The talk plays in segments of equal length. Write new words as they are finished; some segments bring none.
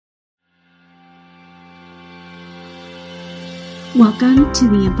Welcome to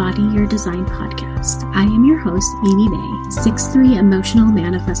the Embody Your Design podcast. I am your host, Amy May, 6'3" emotional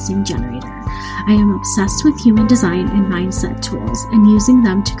manifesting generator. I am obsessed with human design and mindset tools and using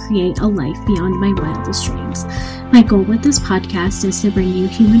them to create a life beyond my wildest dreams. My goal with this podcast is to bring you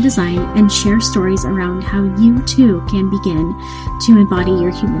human design and share stories around how you too can begin to embody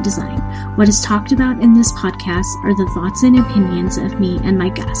your human design. What is talked about in this podcast are the thoughts and opinions of me and my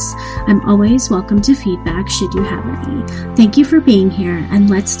guests. I'm always welcome to feedback should you have any. Thank you for being here, and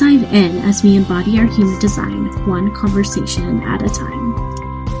let's dive in as we embody our human design, one conversation at a time.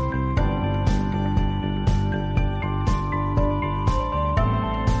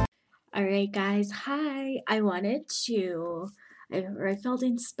 All right, guys. Hi. I felt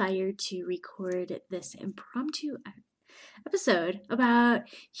inspired to record this impromptu episode about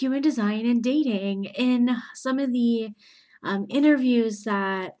human design and dating in some of the interviews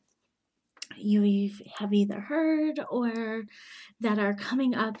that you have either heard or that are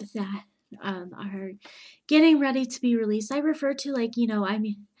coming up that are getting ready to be released. I refer to I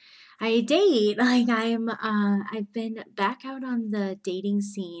date. I've been back out on the dating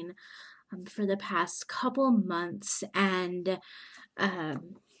scene for the past couple months, and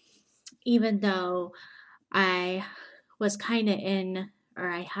even though I was kind of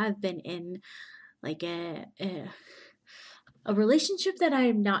I have been in like a relationship that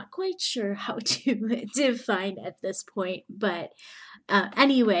I'm not quite sure how to define at this point. But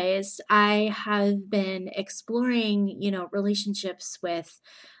anyways, I have been exploring, relationships with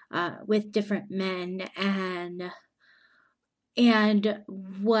different men and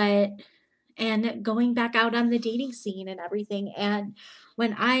going back out on the dating scene and everything. And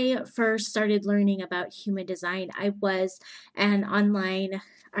when I first started learning about human design, I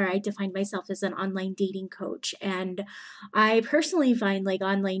defined myself as an online dating coach. And I personally find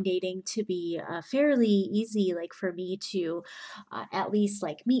online dating to be fairly easy, for me to at least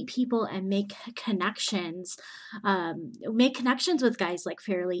meet people and make connections with guys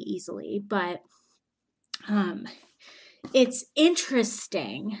fairly easily. But it's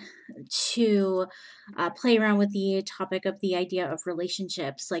interesting to play around with the topic of the idea of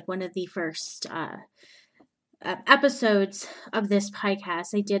relationships. One of the first episodes of this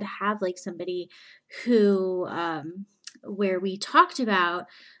podcast, I did have somebody who where we talked about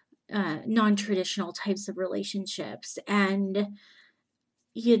non-traditional types of relationships, and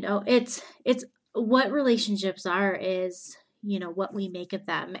it's what relationships are is what we make of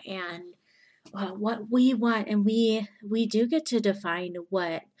them and what we want, and we do get to define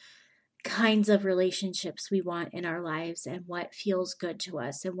what kinds of relationships we want in our lives and what feels good to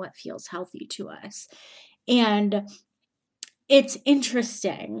us and what feels healthy to us. And it's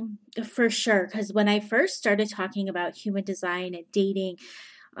interesting for sure, because when I first started talking about human design and dating,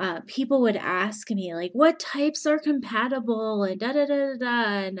 people would ask me what types are compatible and da da da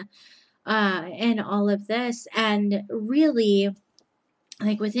da and all of this. And really,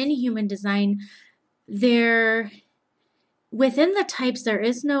 within human design, within the types, there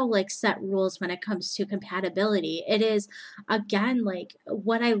is no set rules when it comes to compatibility. It is, again,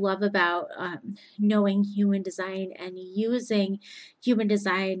 what I love about knowing human design and using human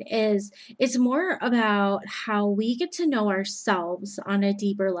design is it's more about how we get to know ourselves on a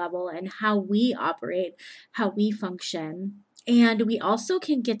deeper level and how we operate, how we function. And we also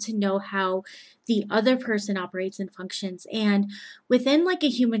can get to know how the other person operates and functions. And within a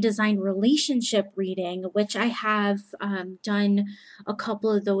human design relationship reading, which I have done a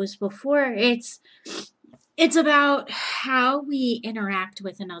couple of those before, it's about how we interact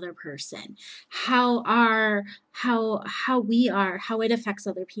with another person, how we are, how it affects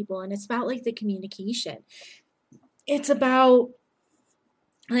other people. And it's about the communication. It's about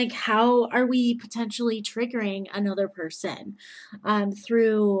how are we potentially triggering another person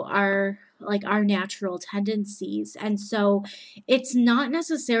through our natural tendencies. And so it's not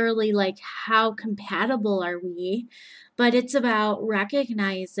necessarily how compatible are we, but it's about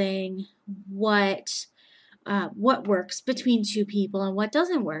recognizing what works between two people and what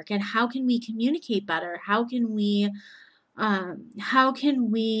doesn't work, and how can we communicate better? How can we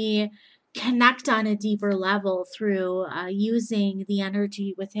connect on a deeper level through using the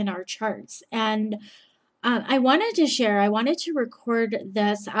energy within our charts? And I wanted to record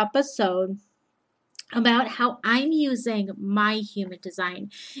this episode about how I'm using my human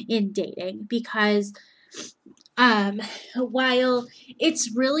design in dating, because while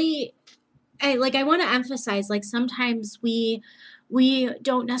it's really, I want to emphasize, sometimes we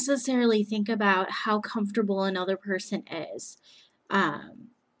don't necessarily think about how comfortable another person is.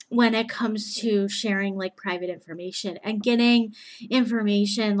 when it comes to sharing like private information and getting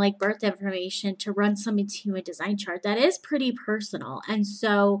information like birth information to run someone's human design chart, that is pretty personal. And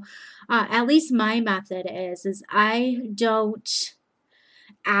so at least my method is I don't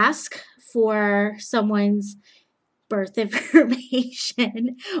ask for someone's birth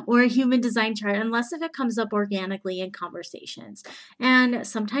information or a human design chart unless if it comes up organically in conversations. And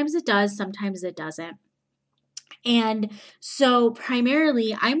sometimes it does, sometimes it doesn't. And so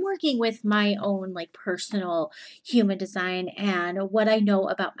primarily I'm working with my own like personal human design and what I know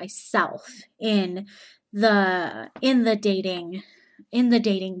about myself in the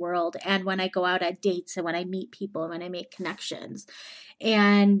dating world, and when I go out at dates and when I meet people and when I make connections.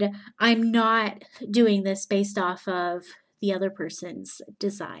 And I'm not doing this based off of the other person's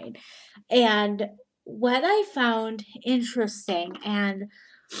design. And what I found interesting, and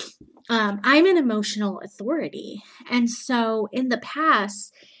I'm an emotional authority. And so in the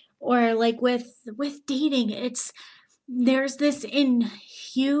past, or like with dating, there's this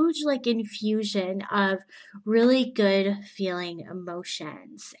huge like infusion of really good feeling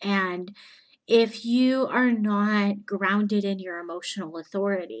emotions. And if you are not grounded in your emotional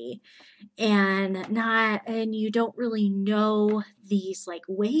authority and you don't really know these like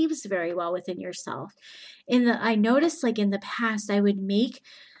waves very well within yourself, I noticed like in the past I would make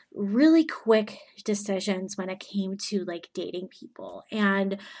really quick decisions when it came to like dating people.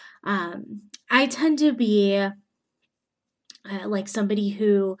 And I tend to be like somebody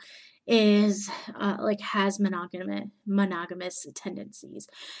who is like has monogamous tendencies.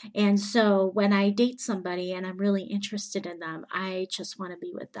 And so when I date somebody and I'm really interested in them, I just want to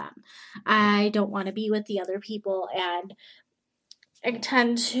be with them. I don't want to be with the other people. And I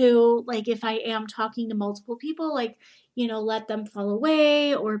tend to, like, if I am talking to multiple people, like, let them fall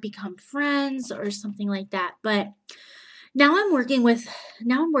away or become friends or something like that. But now I'm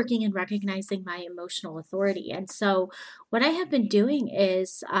working in recognizing my emotional authority. And so what I have been doing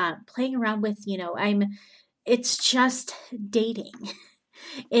is playing around with, it's just dating.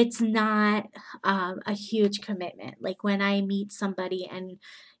 It's not a huge commitment. Like when I meet somebody and,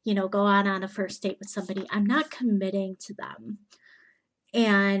 go on a first date with somebody, I'm not committing to them.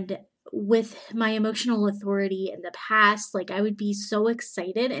 And with my emotional authority in the past, like I would be so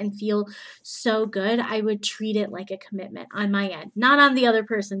excited and feel so good. I would treat it like a commitment on my end, not on the other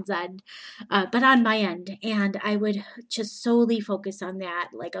person's end, but on my end. And I would just solely focus on that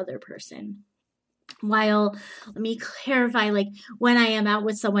like other person. While, let me clarify, like when I am out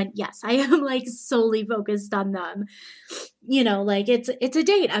with someone, yes, I am like solely focused on them. Like it's a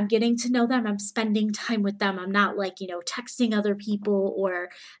date. I'm getting to know them. I'm spending time with them. I'm not like, texting other people or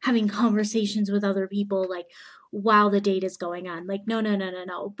having conversations with other people like while the date is going on. Like no, no, no, no,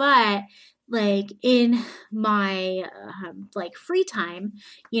 no. But like in my like free time,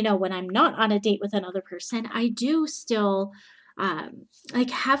 when I'm not on a date with another person, I do still like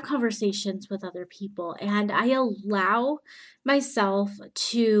have conversations with other people, and I allow myself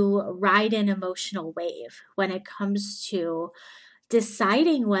to ride an emotional wave when it comes to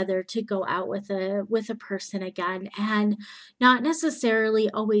deciding whether to go out with a person again, and not necessarily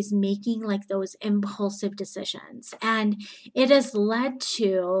always making like those impulsive decisions. And it has led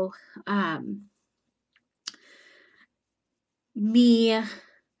to me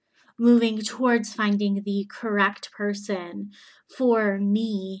moving towards finding the correct person for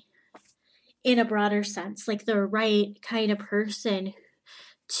me in a broader sense, like the right kind of person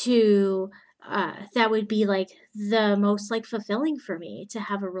to that would be like the most like fulfilling for me to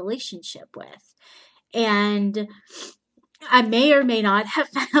have a relationship with. And I may or may not have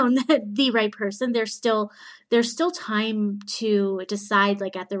found the right person. There's still time to decide,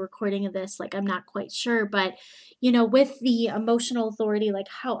 like at the recording of this, like I'm not quite sure, but with the emotional authority, like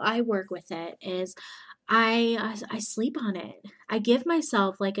how I work with it is I sleep on it. I give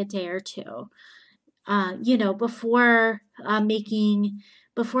myself like a day or two,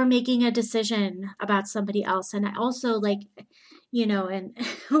 before making a decision about somebody else. And I also like, and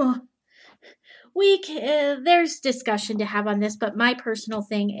there's discussion to have on this, but my personal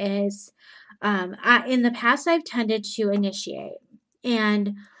thing is, in the past I've tended to initiate,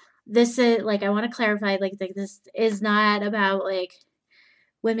 and this is like I want to clarify, like this is not about like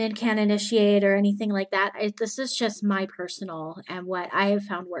women can't initiate or anything like that. This is just my personal and what I have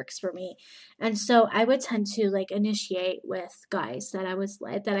found works for me. And so I would tend to like initiate with guys that I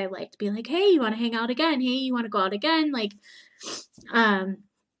liked, be like, hey, you want to hang out again? Hey, you want to go out again? Like,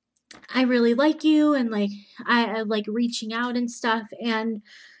 I really like you, and like I like reaching out and stuff. And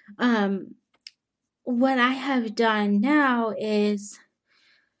what I have done now is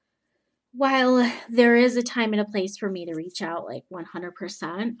while there is a time and a place for me to reach out like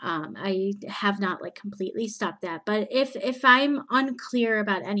 100%, I have not like completely stopped that. But if I'm unclear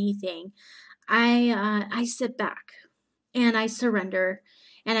about anything, I sit back and I surrender,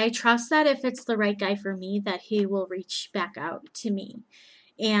 and I trust that if it's the right guy for me, that he will reach back out to me,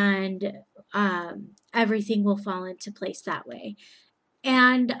 and everything will fall into place that way.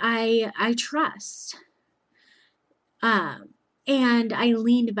 And I trust. Um, and I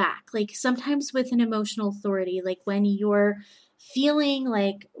leaned back. Like sometimes with an emotional authority, like when you're feeling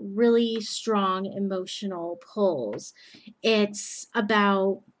like really strong emotional pulls, it's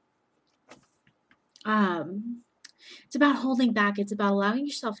about um, it's about holding back. It's about allowing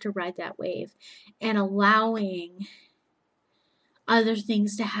yourself to ride that wave and allowing other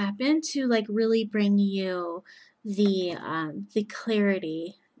things to happen to like really bring you the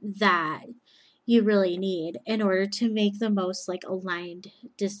clarity that you really need in order to make the most like aligned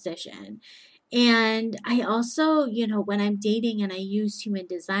decision. And I also, when I'm dating and I use human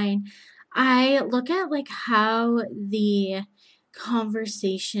design, I look at like how the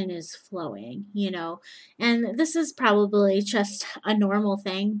conversation is flowing, and this is probably just a normal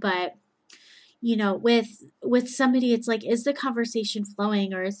thing, but with somebody, it's like, is the conversation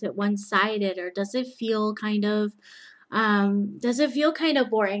flowing, or is it one-sided, or does it feel kind of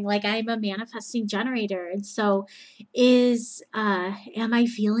boring? Like, I'm a manifesting generator, and so am I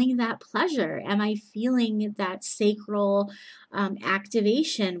feeling that pleasure? Am I feeling that sacral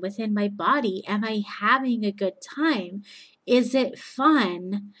activation within my body? Am I having a good time? Is it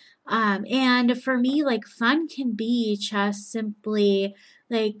fun? And for me, like, fun can be just simply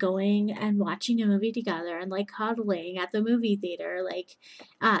like going and watching a movie together and like cuddling at the movie theater. Like,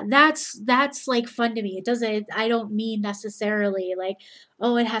 that's like fun to me. It doesn't, I don't mean necessarily like,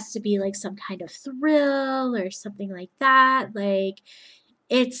 oh, it has to be like some kind of thrill or something like that. Like,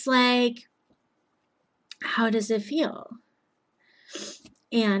 it's like, how does it feel?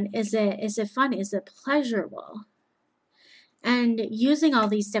 And is it fun? Is it pleasurable? And using all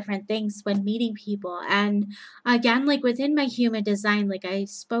these different things when meeting people. And again, like within my human design, like I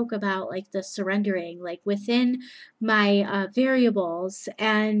spoke about, like the surrendering, like within my variables,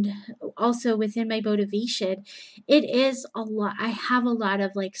 and also within my motivation, it is a lot. I have a lot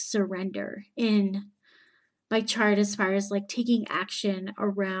of like surrender in my chart, as far as like taking action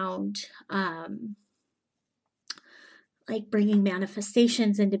around like bringing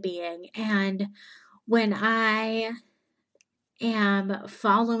manifestations into being. And when I am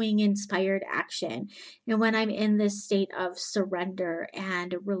following inspired action, and when I'm in this state of surrender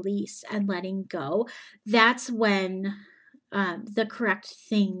and release and letting go, that's when the correct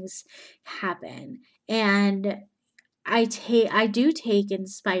things happen. And I do take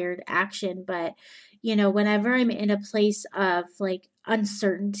inspired action, but whenever I'm in a place of like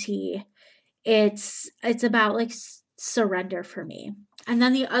uncertainty, it's about like surrender for me. And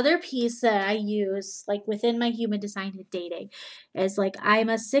then the other piece that I use like within my human design and dating is like, I'm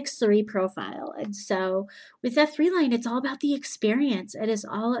a 6-3 profile, and so with that 3 line, it's all about the experience. It is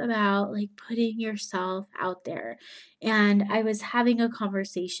all about like putting yourself out there. And I was having a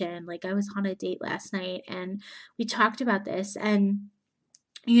conversation, like I was on a date last night, and we talked about this. And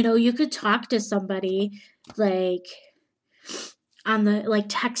you could talk to somebody like on the like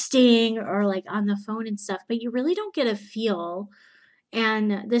texting or like on the phone and stuff, but you really don't get a feel.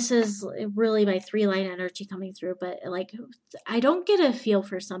 And this is really my 3 line energy coming through, but like I don't get a feel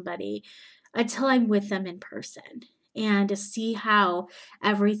for somebody until I'm with them in person, and to see how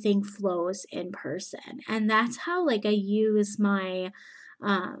everything flows in person. And that's how like I use my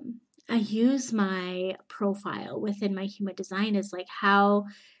profile within my human design, is like how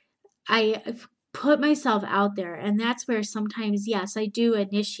I put myself out there. And that's where sometimes, yes, I do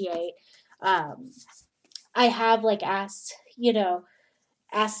initiate. Um, I have like asked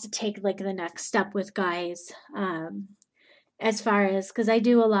to take like the next step with guys, as far as, because I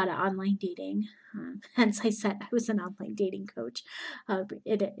do a lot of online dating. Hence, I said I was an online dating coach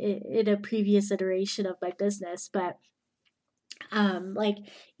in a previous iteration of my business. But like,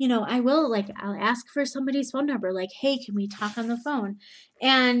 I will like, I'll ask for somebody's phone number, like, hey, can we talk on the phone?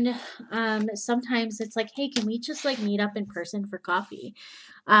 And sometimes it's like, hey, can we just like meet up in person for coffee?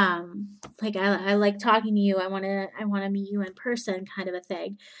 Like, I like talking to you, I want to meet you in person, kind of a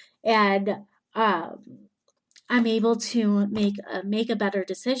thing. And um I'm able to make a better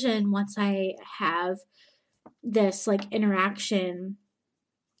decision once I have this like interaction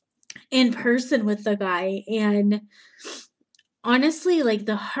in person with the guy. And honestly, like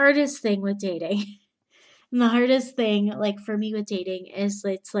the hardest thing with dating, and the hardest thing like for me with dating, is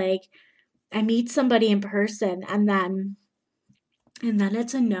it's like I meet somebody in person, and then and then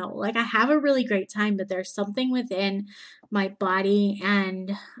it's a no. Like I have a really great time, but there's something within my body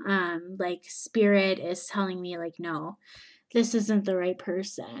and like spirit is telling me like, no, this isn't the right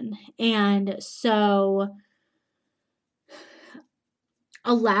person. And so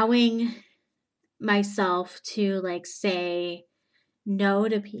allowing myself to like say no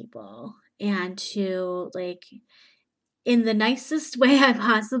to people and to like in the nicest way I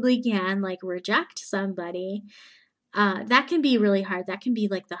possibly can, like reject somebody. That can be really hard. That can be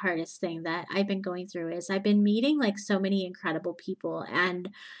like the hardest thing that I've been going through is I've been meeting like so many incredible people and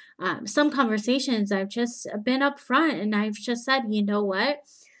some conversations I've just been upfront and I've just said, you know what?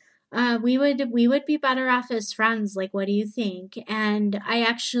 We would be better off as friends. Like, what do you think? And I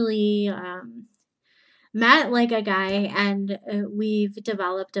actually met like a guy and we've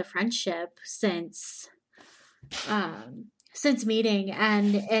developed a friendship since meeting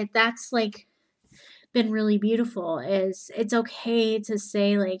and that's like been really beautiful is it's okay to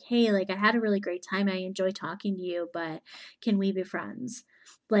say like, hey, like I had a really great time, I enjoy talking to you, but can we be friends?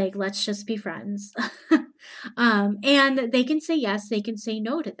 Like let's just be friends. And they can say yes, they can say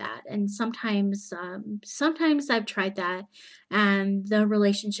no to that, and sometimes I've tried that and the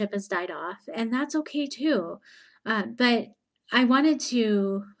relationship has died off, and that's okay too. But I wanted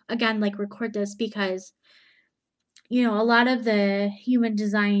to again like record this because a lot of the human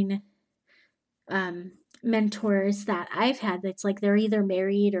design mentors that I've had, that's like they're either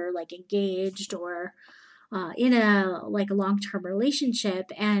married or like engaged or in a like a long-term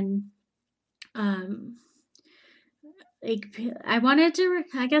relationship, and like I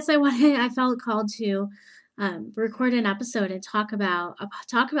felt called to record an episode and talk about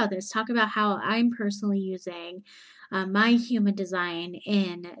how I'm personally using my human design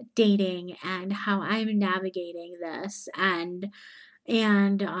in dating and how I'm navigating this and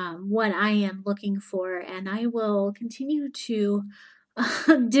what I am looking for. And I will continue to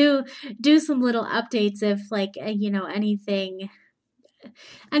do some little updates if like anything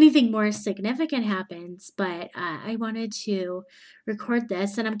more significant happens. But I wanted to record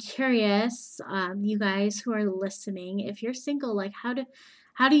this, and I'm curious, you guys who are listening, if you're single, like how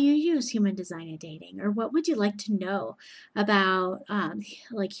do you use human design in dating, or what would you like to know about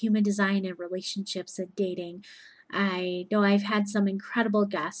like human design and relationships and dating? I know I've had some incredible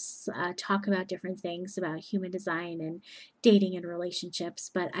guests talk about different things about human design and dating and relationships,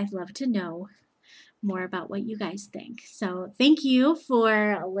 but I'd love to know more about what you guys think. So thank you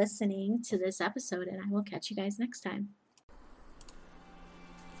for listening to this episode, and I will catch you guys next time.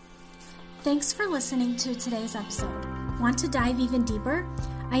 Thanks for listening to today's episode. Want to dive even deeper?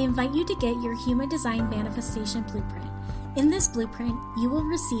 I invite you to get your Human Design Manifestation Blueprint. In this blueprint, you will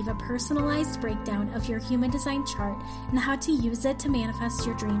receive a personalized breakdown of your human design chart and how to use it to manifest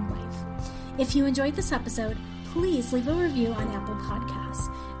your dream life. If you enjoyed this episode, please leave a review on Apple Podcasts.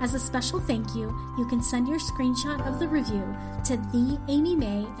 As a special thank you, you can send your screenshot of the review to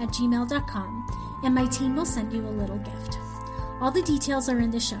theamymay@gmail.com, and my team will send you a little gift. All the details are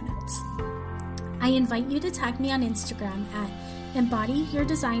in the show notes. I invite you to tag me on Instagram at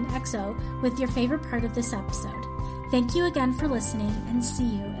EmbodyYourDesignXO with your favorite part of this episode. Thank you again for listening, and see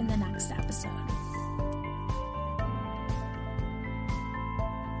you in the next episode.